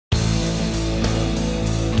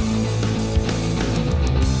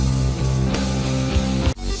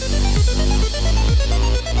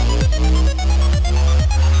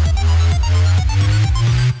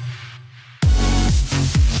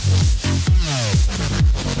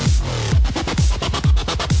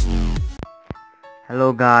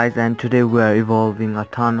Hello guys, and today we are evolving a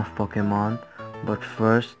ton of Pokemon, but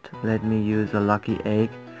first let me use a lucky egg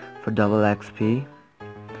for double XP.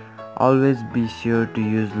 Always be sure to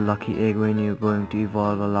use lucky egg when you're going to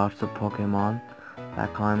evolve a lots of Pokemon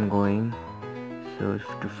like I'm going. So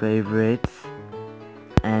to favorites,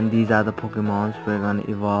 and these are the Pokemons we're gonna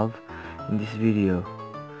evolve in this video,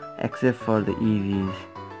 except for the EVs.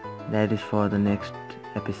 That is for the next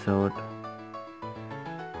episode.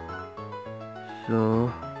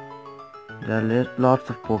 So there are lots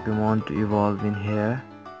of Pokemon to evolve in here.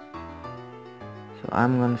 So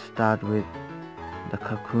I'm gonna start with the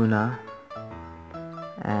Kakuna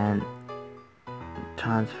and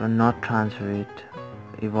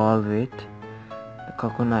evolve it. The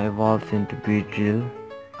Kakuna evolves into Beedrill,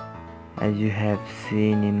 as you have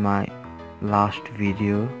seen in my last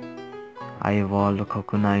video. I evolved the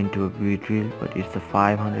Kakuna into a Beedrill, but it's a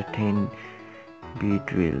 510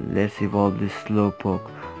 Beedrill. Let's evolve this Slowpoke.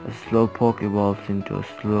 The Slowpoke evolves into a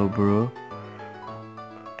Slowbro,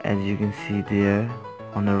 as you can see there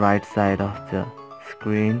on the right side of the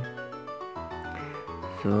screen.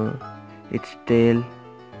 So its tail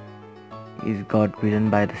is got bitten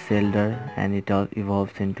by the Selder and it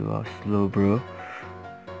evolves into a Slowbro.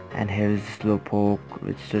 And here is the Slowpoke,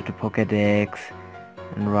 registered to Pokédex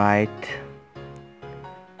and right.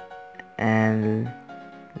 And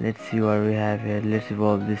let's see what we have here. Let's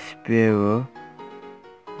evolve this Spearow.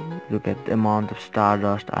 Look at the amount of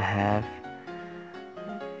Stardust I have.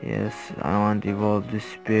 Yes, I want to evolve this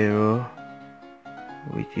Spearow,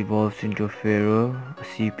 which evolves into a Pharaoh, a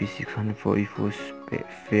CP 644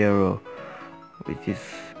 Pharaoh, which is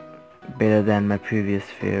better than my previous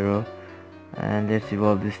Pharaoh. And let's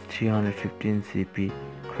evolve this 315 CP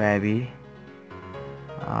Krabby.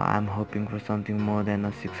 I'm hoping for something more than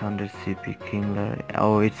a 600 CP Kingler.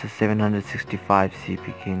 Oh, it's a 765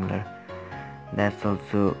 CP Kingler. That's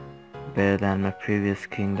also better than my previous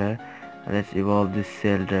Kingler. Let's evolve this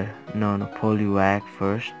Selder. No, Poliwag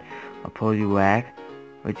first. A Poliwag,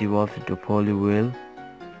 which evolves into a Poliwhirl.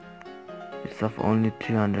 It's of only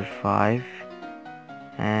 305,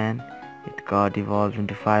 and it got evolved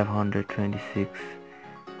into 526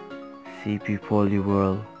 CP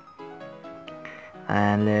Poliwhirl.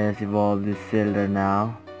 And let's evolve this Selder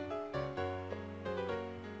now.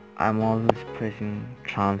 I'm always pressing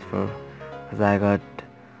transfer because I got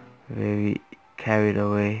very carried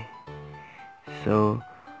away. So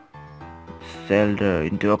Selder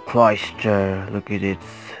into a Cloyster. Look at it,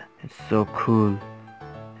 it's so cool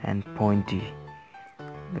and pointy.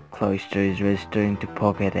 The Cloyster is registering to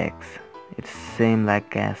Pokédex. It's same like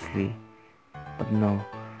Ghastly, but no,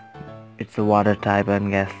 it's a water type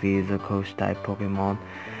and Ghastly is a coast type Pokemon.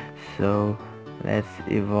 So let's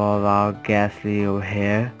evolve our Ghastly over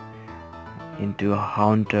here into a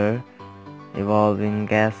Haunter. Evolving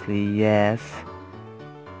Ghastly, yes.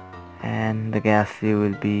 And the Ghastly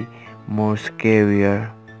will be more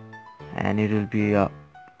scarier, and it will be a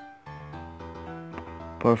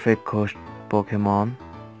perfect coast Pokemon.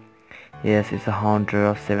 Yes, it's a Haunter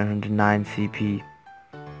of 709 CP.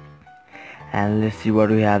 And let's see what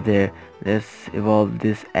we have there. Let's evolve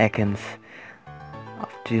this Ekans of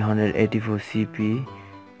 384 CP.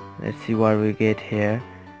 Let's see what we get here.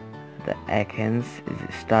 The Ekans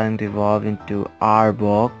is starting to evolve into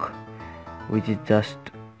Arbok, which is just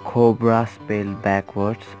Cobra spelled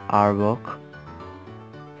backwards. Arbok.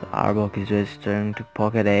 So Arbok is registering to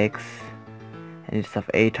Pokédex, and it's of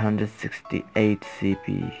 868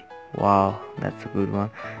 CP. Wow, that's a good one.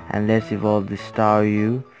 And let's evolve the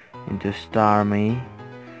Staryu into Starmie,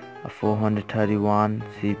 a 431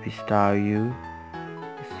 CP Staryu.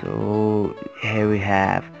 So here we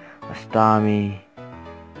have a Starmie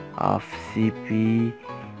of CP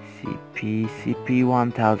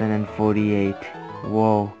 1048.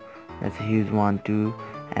 Whoa, that's a huge one too.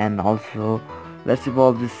 And also let's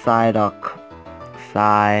evolve this Psyduck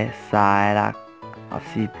of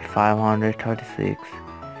CP 536.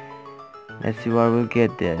 Let's see what we'll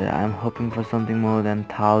get there. I'm hoping for something more than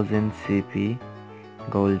 1000 CP.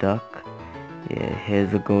 Golduck. Yeah,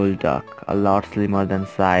 here's a Golduck, a lot slimmer than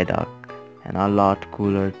Psyduck and a lot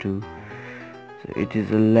cooler too. So it is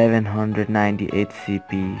 1198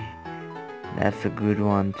 CP. That's a good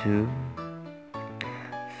one too.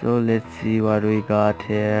 So let's see what we got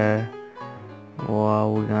here. What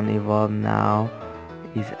we're gonna evolve now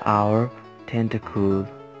is our Tentacool,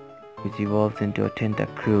 which evolves into a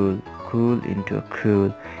Tentacruel. Cool into a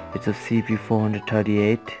Cruel. It's a CP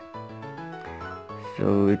 438.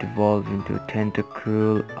 So it evolves into a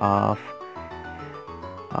Tentacruel of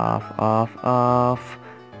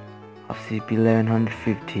CP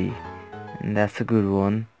 1150, and that's a good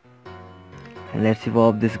one. And let's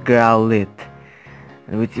evolve this Growlithe,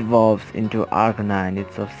 which evolves into Arcanine.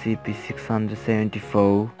 It's of CP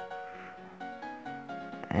 674.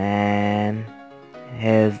 And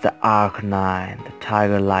here's the Arcanine, the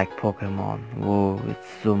tiger-like Pokemon. Whoa, it's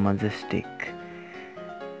so majestic.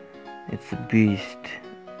 It's a beast,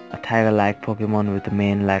 a tiger-like Pokemon with a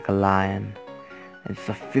mane like a lion. It's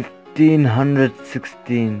a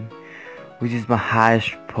 1516, which is my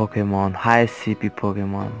highest CP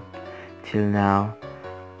Pokemon till now.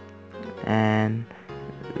 And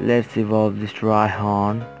let's evolve this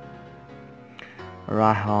Rhyhorn.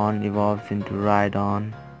 Rhyhorn evolves into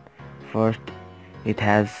Rhydon. First, it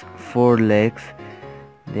has 4 legs,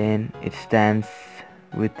 then it stands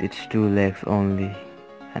with its 2 legs only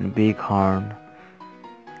and big horn.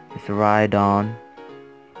 It's a Rhydon.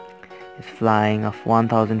 It's flying of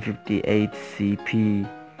 1058 CP.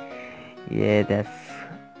 Yeah, that's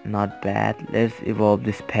not bad. Let's evolve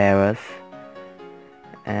this Paras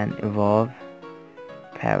and evolve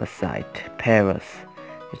Paras.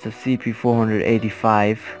 It's a CP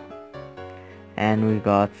 485 and we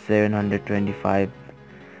got 725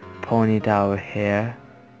 Ponyta over here.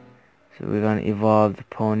 So we're gonna evolve the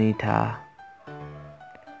Ponyta.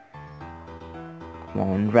 Come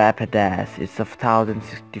on, Rapidash. It's a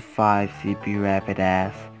 1065 CP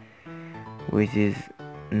Rapidash, which is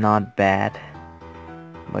not bad,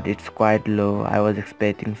 but it's quite low. I was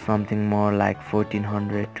expecting something more like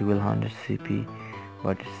 1400 1200 CP,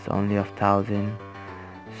 but it's only of 1000.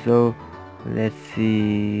 So let's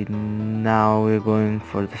see, now we're going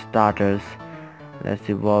for the starters. Let's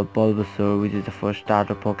evolve Bulbasaur, which is the first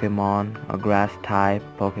starter Pokemon, a grass type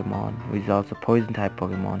Pokemon, which is also poison type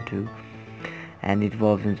Pokemon too. And it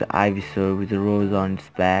evolves into Ivysaur with a rose on its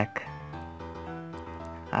back.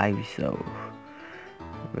 Ivysaur.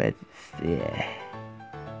 Yeah.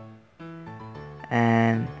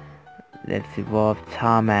 And let's evolve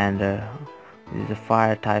Charmander. This is a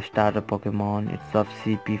fire type starter Pokemon. It's of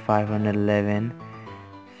CP 511.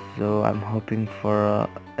 So I'm hoping for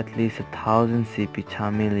at least 1000 CP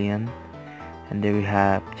Charmeleon. And there we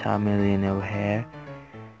have Charmeleon over here.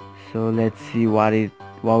 So let's see what we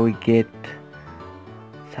get.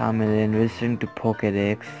 Charmeleon registering to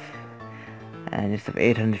Pokédex, and it's of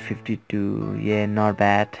 852. Yeah, not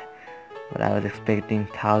bad, but I was expecting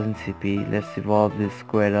 1000 CP. Let's evolve this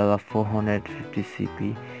Squirtle of 450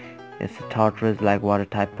 CP. It's a Tortoise like water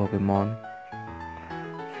type Pokemon.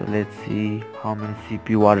 So let's see how many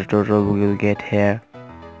CP water turtle we will get here.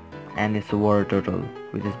 And it's a water turtle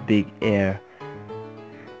with this big ear.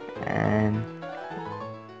 And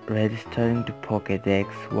registering to Pokédex,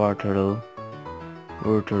 water turtle,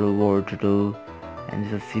 and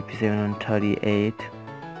it's a CP 738,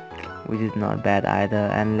 which is not bad either.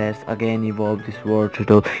 And let's again evolve this water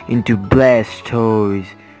turtle into Blastoise.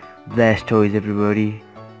 Everybody,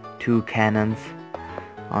 2 cannons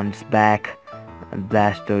on its back. And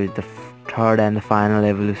Blastoise, the third and the final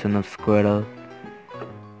evolution of Squirtle.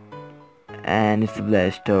 And it's a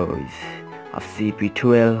Blastoise of CP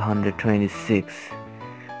 1226,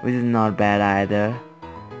 which is not bad either.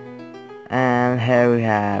 And here we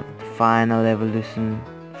have the final evolution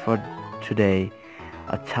for today,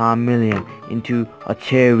 a Charmeleon into a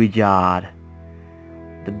Charizard,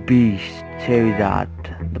 the beast Charizard,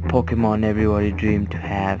 the Pokemon everybody dreamed to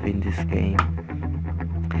have in this game.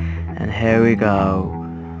 And here we go,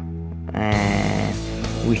 and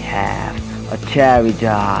we have a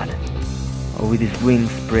Charizard with his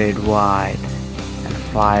wings spread wide and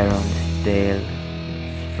fire on his tail,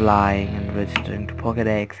 flying and registering to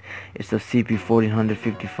Pokédex. It's a CP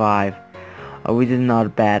 1455, which is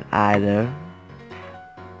not bad either.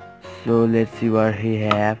 So let's see what he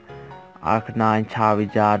have. Arcanine,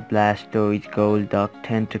 Charizard, Blastoise, Golduck,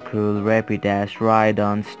 Tentacool, Rapidash,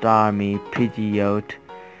 Rhydon, Starmie, Pidgeot.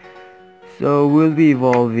 So we'll be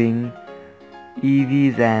evolving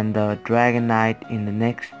Eevees and the Dragonite in the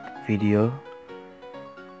next video.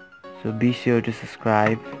 So be sure to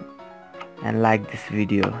subscribe and like this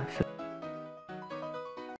video. So